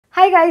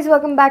Hi guys,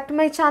 welcome back to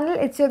my channel.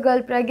 It's your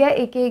girl Pragya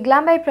aka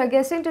Glam by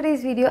Pragya. So in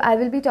today's video I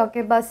will be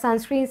talking about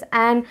sunscreens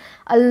and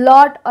a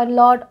lot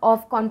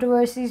of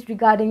controversies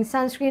regarding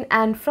sunscreen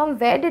and from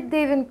where did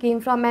they even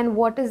came from and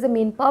what is the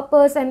main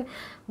purpose and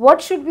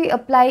what should we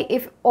apply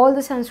if all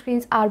the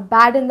sunscreens are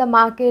bad in the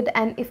market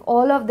and if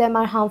all of them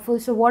are harmful,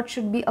 so what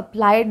should be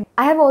applied.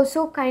 I have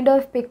also kind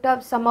of picked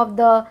up some of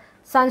the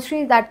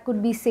sunscreens that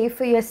could be safe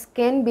for your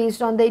skin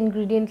based on the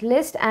ingredient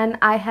list, and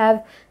I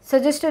have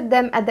suggested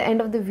them at the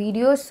end of the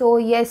video. So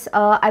yes,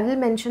 I will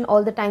mention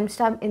all the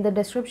timestamp in the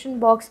description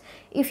box.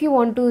 If you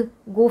want to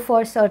go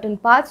for certain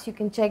parts, you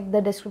can check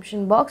the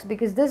description box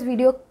because this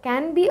video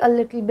can be a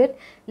little bit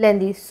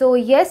lengthy. So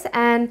yes,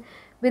 and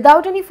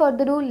without any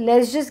further ado,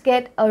 let's just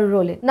get a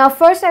rolling. Now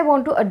first I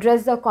want to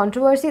address the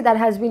controversy that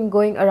has been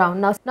going around.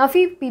 Now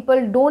few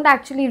people don't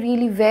actually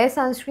really wear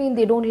sunscreen,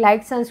 they don't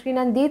like sunscreen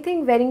and they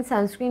think wearing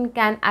sunscreen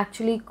can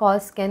actually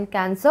cause skin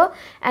cancer.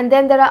 And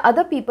then there are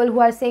other people who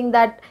are saying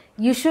that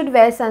you should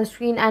wear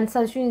sunscreen and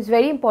sunscreen is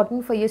very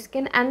important for your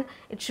skin and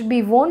it should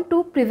be worn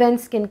to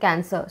prevent skin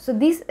cancer. So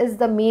this is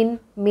the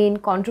main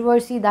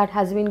controversy that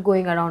has been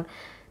going around.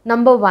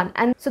 Number one.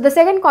 And so the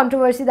second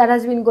controversy that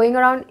has been going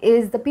around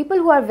is the people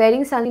who are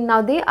wearing sunscreen.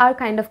 Now they are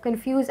kind of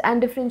confused and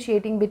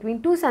differentiating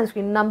between two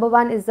sunscreen. Number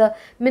one is the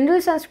mineral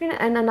sunscreen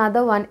and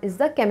another one is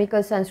the chemical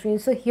sunscreen.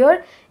 So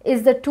here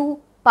is the two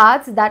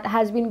parts that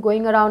has been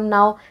going around.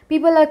 Now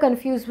people are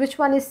confused which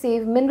one is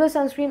safe, mineral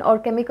sunscreen or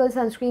chemical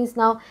sunscreens.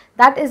 Now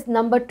that is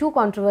number two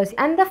controversy.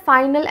 And the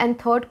final and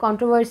third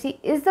controversy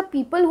is the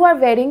people who are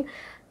wearing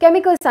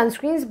chemical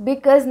sunscreens,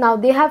 because now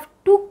they have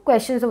two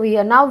questions over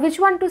here. Now which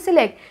one to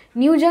select,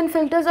 new gen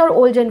filters or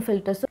old gen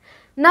filters? So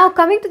now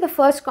coming to the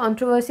first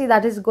controversy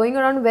that is going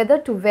around, whether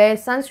to wear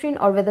sunscreen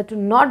or whether to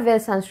not wear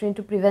sunscreen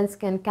to prevent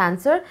skin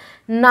cancer.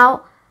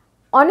 Now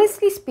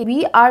honestly speaking,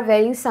 we are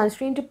wearing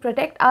sunscreen to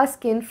protect our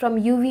skin from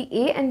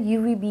UVA and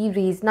UVB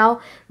rays. Now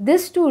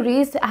these two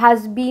rays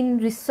has been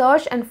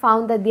researched and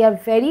found that they are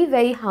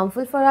very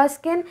harmful for our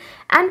skin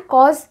and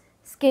cause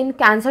skin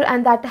cancer,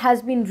 and that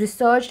has been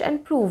researched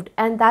and proved.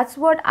 And that's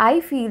what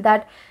I feel,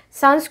 that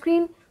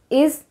sunscreen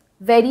is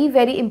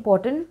very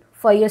important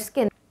for your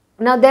skin.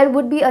 Now there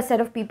would be a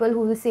set of people who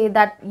will say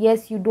that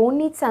yes, you don't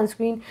need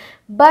sunscreen,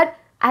 but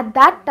at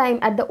that time,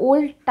 at the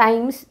old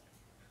times,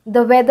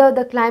 the weather,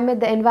 the climate,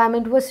 the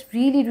environment was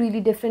really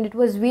different. It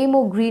was way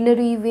more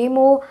greenery, way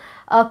more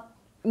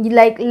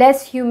like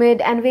less humid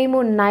and way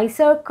more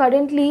nicer.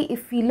 Currently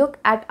if we look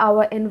at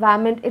our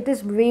environment, it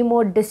is way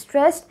more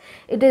distressed,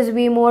 it is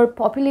way more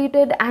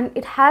populated and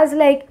it has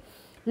like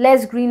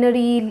less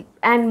greenery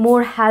and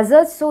more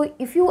hazards. So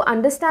if you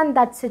understand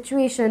that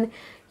situation,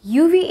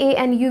 UVA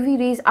and UV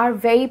rays are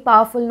very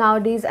powerful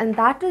nowadays, and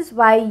that is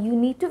why you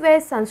need to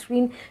wear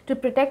sunscreen to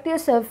protect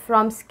yourself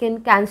from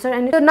skin cancer.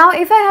 And so now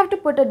if I have to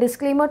put a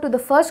disclaimer to the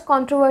first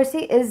controversy,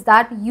 is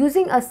that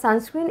using a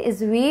sunscreen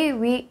is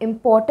way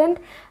important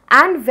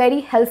and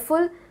very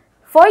helpful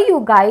for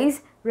you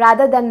guys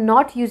rather than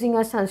not using a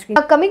sunscreen.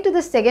 Now coming to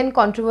the second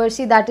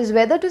controversy, that is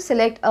whether to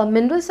select a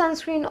mineral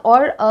sunscreen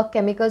or a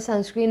chemical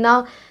sunscreen.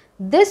 Now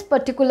this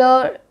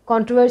particular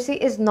controversy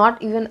is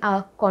not even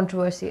a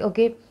controversy,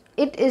 okay?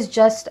 It is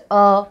just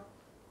a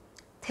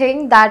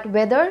thing that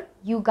whether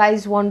you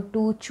guys want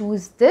to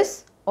choose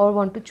this or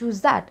want to choose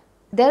that.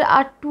 There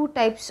are two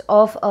types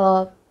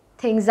of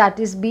things that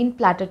is being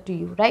platted to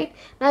you, right?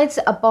 Now it's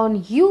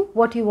upon you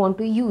what you want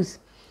to use.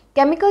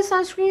 Chemical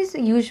sunscreens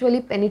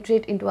usually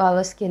penetrate into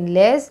our skin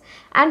layers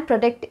and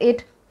protect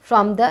it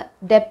from the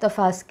depth of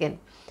our skin.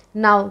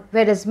 Now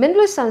whereas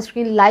mineral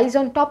sunscreen lies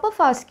on top of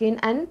our skin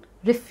and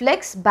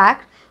reflects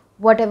back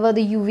whatever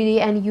the UVA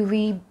and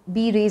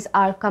UVB rays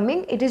are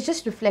coming, it is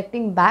just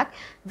reflecting back,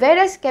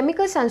 whereas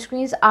chemical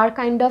sunscreens are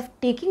kind of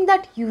taking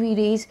that UV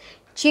rays,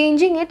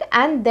 changing it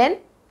and then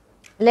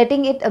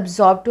letting it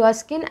absorb to our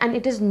skin, and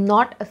it is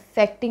not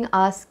affecting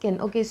our skin.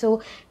 Okay,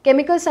 so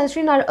chemical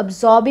sunscreen are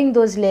absorbing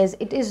those layers,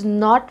 it is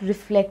not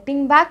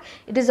reflecting back,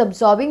 it is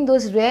absorbing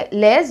those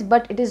layers,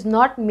 but it is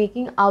not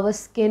making our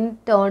skin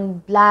turn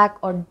black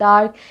or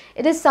dark.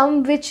 It is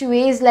some which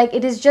ways like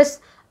it is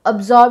just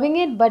absorbing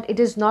it, but it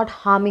is not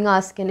harming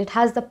our skin. It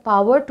has the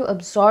power to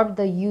absorb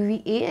the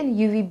UVA and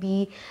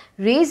UVB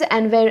rays,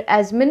 and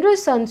whereas mineral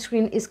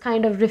sunscreen is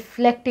kind of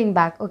reflecting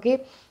back.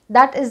 Okay,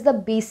 that is the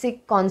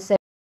basic concept.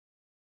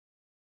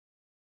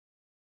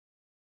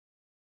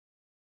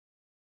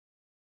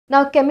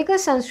 Now chemical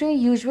sunscreen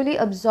usually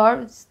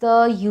absorbs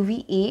the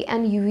UVA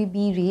and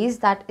UVB rays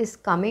that is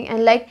coming,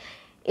 and like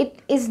it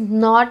is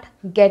not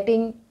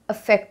getting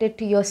affected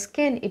to your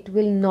skin, it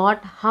will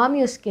not harm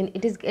your skin,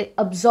 it is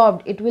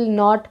absorbed, it will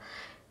not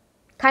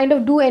kind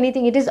of do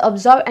anything, it is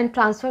absorbed and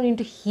transferred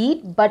into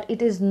heat, but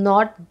it is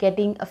not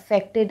getting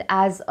affected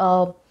as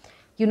a,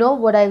 you know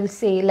what I will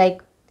say,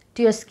 like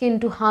to your skin,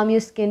 to harm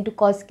your skin, to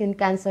cause skin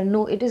cancer.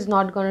 No, it is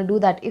not going to do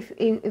that. If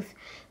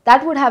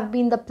that would have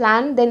been the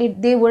plan, then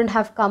they wouldn't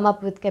have come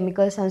up with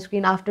chemical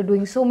sunscreen after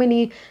doing so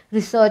many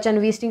research and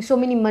wasting so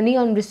many money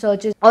on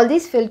researches. All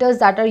these filters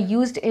that are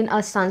used in a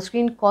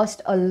sunscreen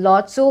cost a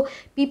lot, so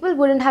people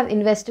wouldn't have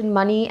invested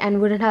money and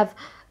wouldn't have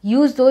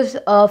use those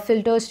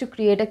filters to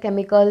create a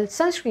chemical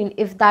sunscreen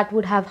if that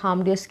would have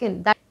harmed your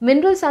skin. That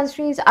mineral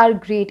sunscreens are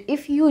great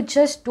if you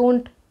just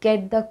don't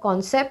get the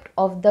concept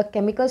of the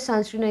chemical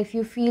sunscreen. If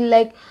you feel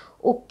like,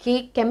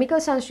 okay, chemical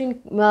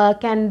sunscreen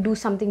can do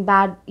something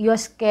bad, you're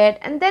scared,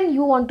 and then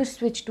you want to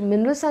switch to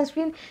mineral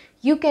sunscreen,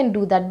 you can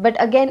do that. But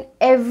again,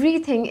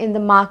 everything in the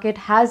market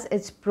has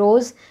its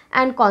pros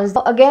and cons.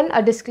 Again,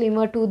 a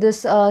disclaimer to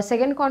this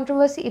second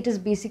controversy: it is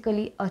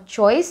basically a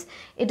choice.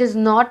 It is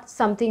not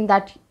something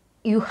that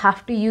you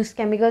have to use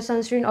chemical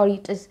sunscreen, or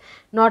it is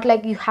not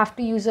like you have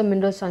to use a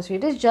mineral sunscreen.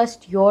 It is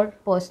just your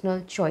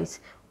personal choice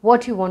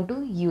what you want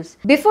to use.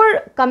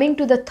 Before coming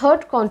to the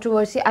third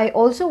controversy, I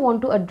also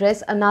want to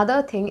address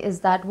another thing, is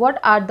that what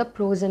are the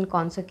pros and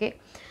cons, okay,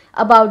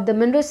 about the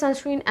mineral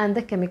sunscreen and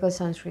the chemical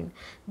sunscreen.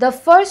 The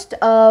first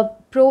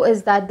pro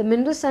is that the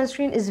mineral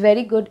sunscreen is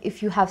very good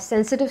if you have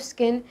sensitive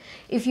skin,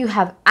 if you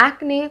have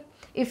acne,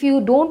 if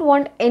you don't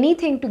want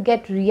anything to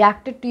get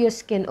reacted to your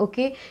skin,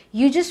 okay,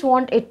 you just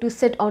want it to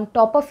sit on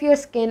top of your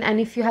skin. And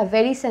if you have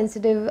very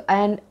sensitive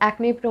and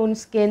acne prone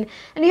skin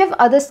and you have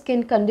other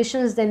skin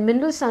conditions, then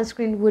mineral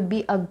sunscreen would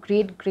be a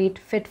great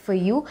fit for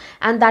you.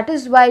 And that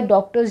is why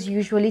doctors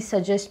usually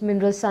suggest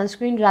mineral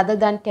sunscreen rather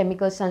than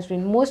chemical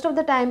sunscreen. Most of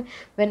the time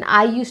when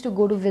I used to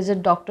go to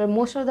visit doctor,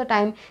 most of the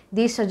time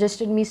they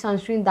suggested me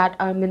sunscreen that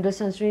are mineral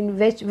sunscreen,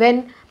 which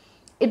when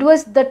it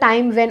was the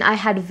time when I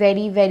had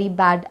very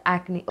bad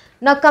acne.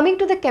 Now coming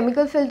to the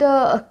chemical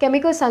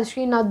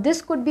sunscreen, now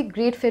this could be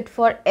great fit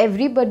for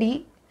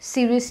everybody,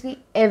 seriously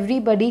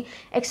everybody,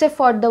 except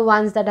for the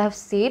ones that I have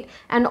said.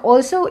 And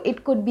also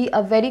it could be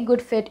a very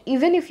good fit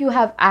even if you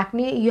have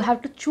acne. You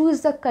have to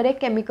choose the correct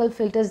chemical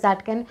filters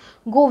that can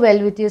go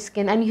well with your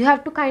skin, and you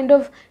have to kind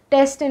of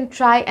test and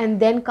try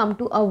and then come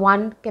to a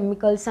one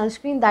chemical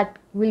sunscreen that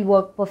will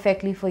work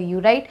perfectly for you,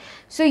 right?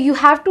 So you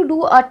have to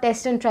do a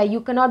test and try.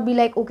 You cannot be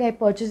like, okay, I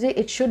purchased it,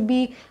 it should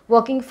be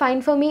working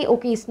fine for me,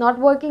 okay, it's not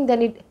working,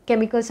 then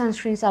chemical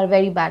sunscreens are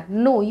very bad.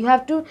 No, you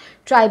have to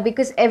try,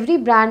 because every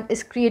brand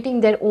is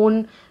creating their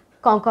own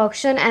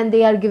concoction and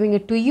they are giving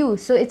it to you.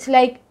 So it's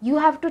like you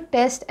have to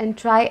test and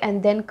try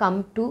and then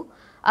come to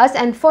us,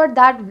 and for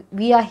that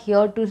we are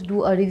here to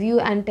do a review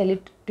and tell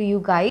it to you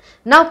guys.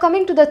 Now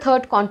coming to the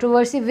third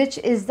controversy, which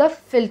is the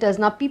filters.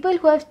 Now people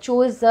who have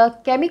chose the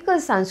chemical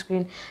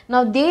sunscreen,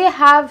 now they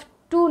have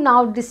to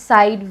now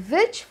decide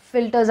which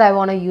filters I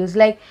want to use.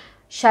 Like,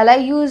 shall I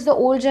use the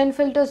old gen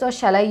filters or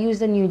shall I use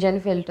the new gen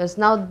filters?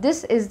 Now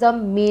this is the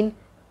main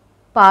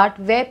part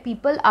where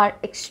people are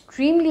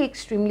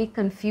extremely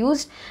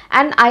confused,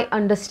 and I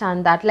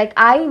understand that. Like,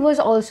 I was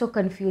also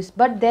confused,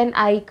 but then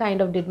I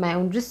kind of did my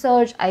own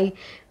research. I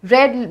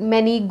read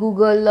many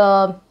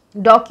Google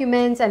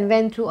documents and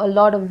went through a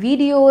lot of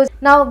videos.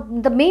 Now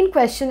the main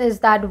question is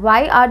that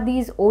why are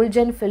these old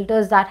gen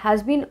filters that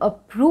has been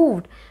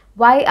approved,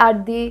 why are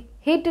they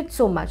hated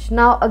so much?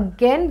 Now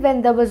again,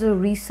 when there was a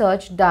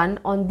research done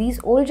on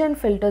these old gen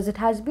filters, it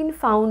has been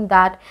found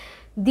that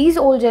these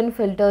old gen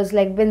filters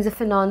like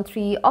benzophenone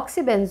 3,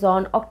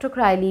 oxybenzone,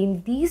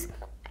 octocrylene, these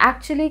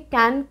actually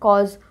can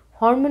cause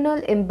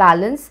hormonal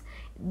imbalance.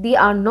 They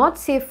are not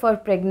safe for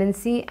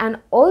pregnancy, and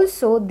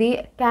also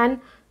they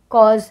can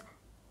cause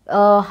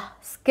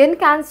skin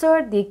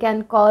cancer, they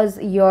can cause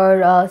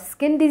your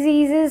skin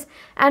diseases,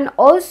 and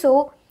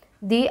also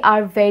they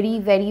are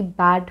very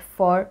bad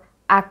for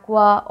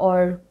aqua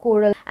or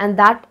coral, and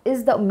that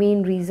is the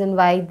main reason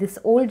why this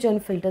old gen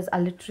filters are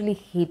literally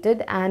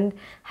hated and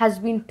has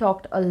been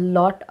talked a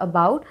lot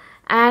about.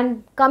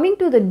 And coming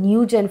to the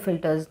new gen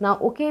filters, now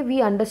okay,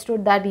 we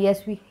understood that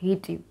yes, we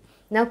hate you.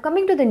 Now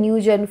coming to the new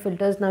gen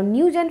filters, now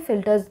new gen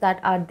filters that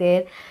are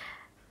there,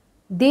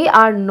 they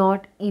are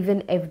not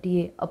even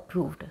FDA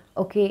approved,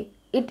 okay,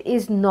 it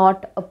is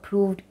not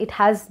approved.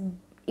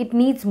 It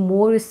needs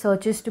more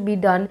researches to be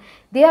done.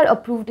 They are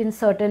approved in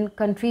certain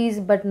countries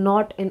but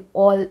not in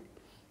all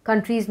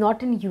countries,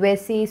 not in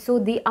USA. So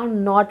they are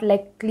not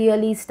like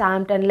clearly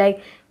stamped and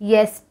like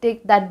yes,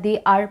 tick that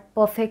they are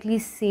perfectly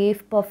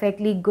safe,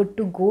 perfectly good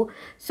to go.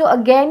 So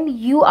again,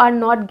 you are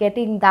not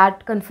getting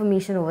that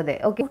confirmation over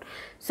there, okay?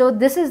 So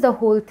this is the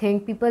whole thing.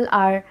 People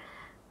are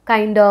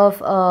kind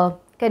of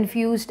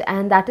confused,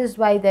 and that is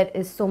why there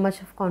is so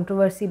much of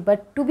controversy.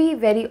 But to be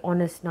very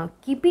honest, now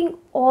keeping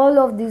all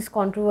of these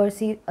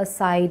controversies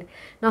aside,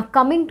 now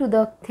coming to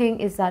the thing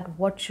is that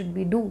what should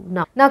we do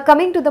now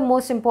coming to the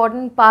most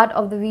important part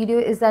of the video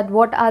is that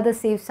what are the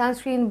safe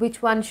sunscreen,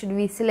 which one should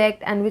we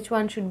select and which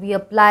one should we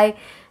apply,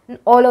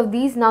 all of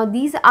these. Now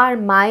these are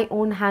my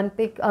own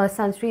handpicked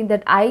sunscreen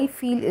that I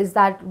feel is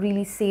that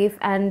really safe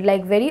and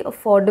like very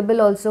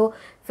affordable also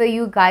for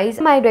you guys.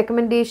 My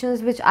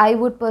recommendations which I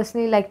would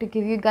personally like to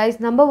give you guys,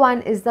 number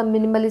one is the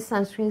minimalist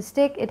sunscreen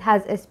stick. It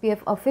has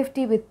SPF of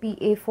 50 with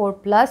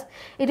PA4+.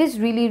 It is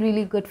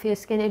really good for your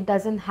skin. It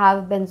doesn't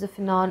have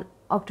benzophenone,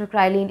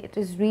 octocrylene. It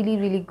is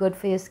really good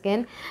for your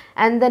skin.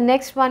 And the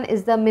next one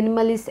is the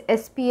minimalist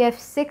SPF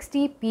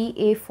 60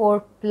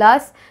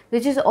 PA4+,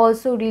 which is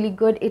also really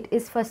good. It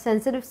is for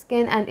sensitive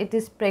skin and it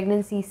is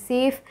pregnancy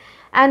safe.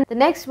 And the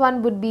next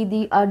one would be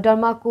the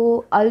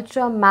Dermaco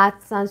Ultra Matte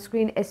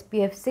Sunscreen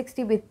SPF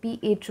 60 with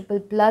PA triple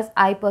plus.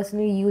 I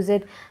personally use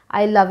it.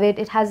 I love it.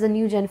 It has the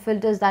new gen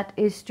filters, that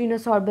is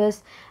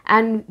Strinosorbus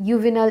and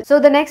Uvinal. So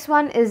the next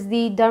one is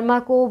the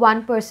Dermaco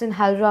 1%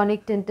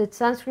 Hyaluronic Tinted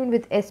Sunscreen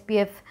with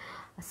SPF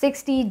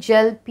 60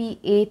 gel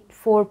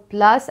P84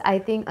 plus. I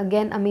think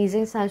again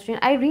amazing sunscreen.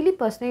 I really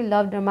personally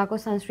love Dermaco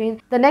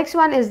sunscreen. The next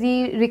one is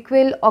the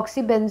Requil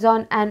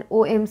Oxybenzone and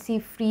OMC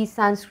free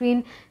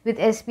sunscreen with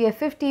SPF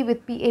 50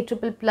 with PA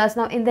triple plus.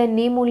 Now in their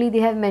name only they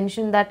have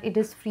mentioned that it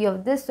is free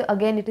of this, so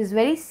again it is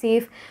very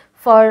safe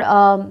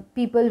for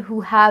people who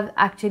have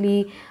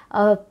actually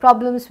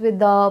problems with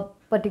the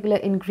particular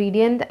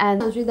ingredient.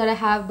 And sunscreen that I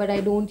have but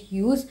I don't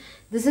use,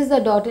 this is the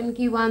Dot &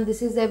 Key one.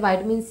 This is the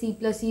vitamin C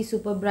plus E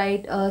super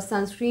bright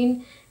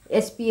sunscreen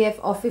SPF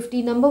of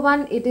 50. Number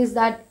one, it is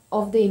that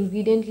of the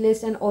ingredient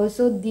list, and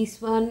also this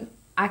one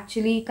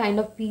actually kind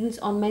of peels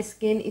on my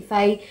skin if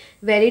I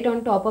wear it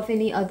on top of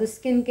any other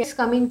skincare.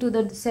 Coming to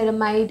the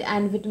ceramide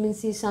and vitamin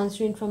C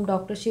sunscreen from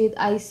Dr. Shade,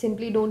 I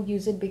simply don't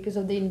use it because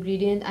of the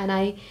ingredient and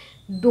I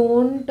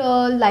don't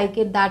like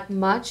it that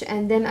much.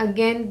 And then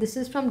again, this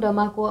is from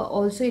Dermaco.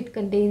 Also it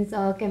contains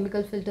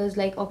chemical filters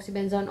like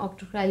oxybenzone,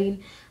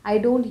 octocrylene. I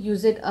don't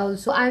use it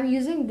also. I'm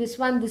using this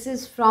one. This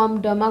is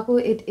from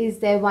Dermaco. It is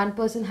their 1%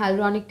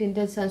 hyaluronic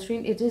tinted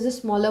sunscreen. It is a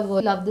smaller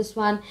version. Love this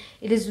one.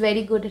 It is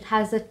very good. It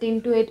has a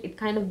tint to it. It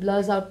kind of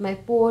blurs out my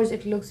pores.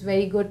 It looks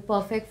very good,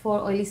 perfect for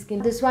oily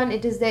skin. This one,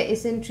 it is the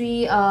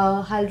Essentry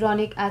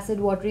hyaluronic acid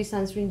watery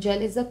sunscreen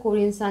gel. It's a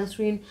Korean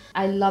sunscreen.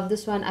 I love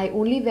this one. I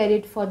only wear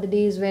it for the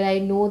days where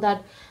I know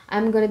that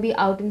I'm gonna be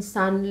out in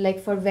sun like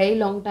for a very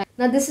long time.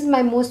 Now this is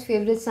my most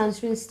favorite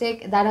sunscreen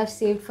stick that I've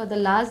saved for the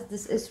last.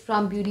 This is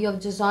from Beauty of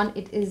Jason.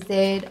 It is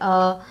their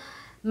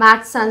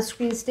matte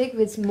sunscreen stick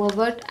with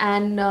Movat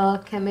and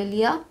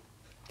Camellia.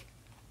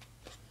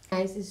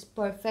 Guys, it's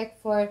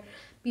perfect for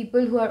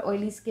people who are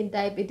oily skin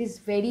type. It is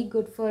very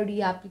good for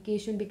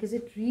reapplication because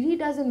it really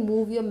doesn't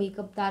move your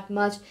makeup that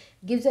much.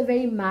 Gives a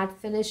very matte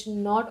finish,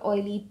 not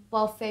oily.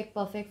 Perfect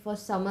for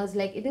summers.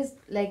 Like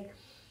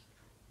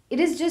it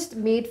is just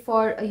made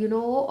for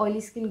oily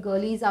skin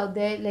girlies out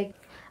there. Like,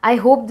 I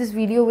hope this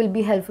video will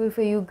be helpful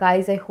for you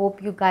guys. I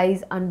hope you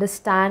guys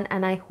understand,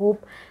 and I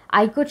hope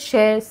I could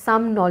share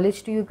some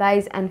knowledge to you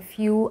guys and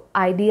few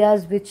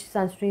ideas which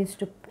sunscreens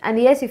to. And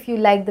yes, if you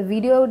like the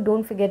video,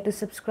 don't forget to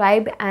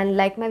subscribe and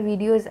like my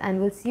videos, and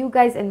we'll see you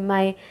guys in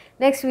my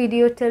next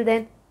video. Till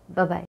then,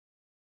 bye bye.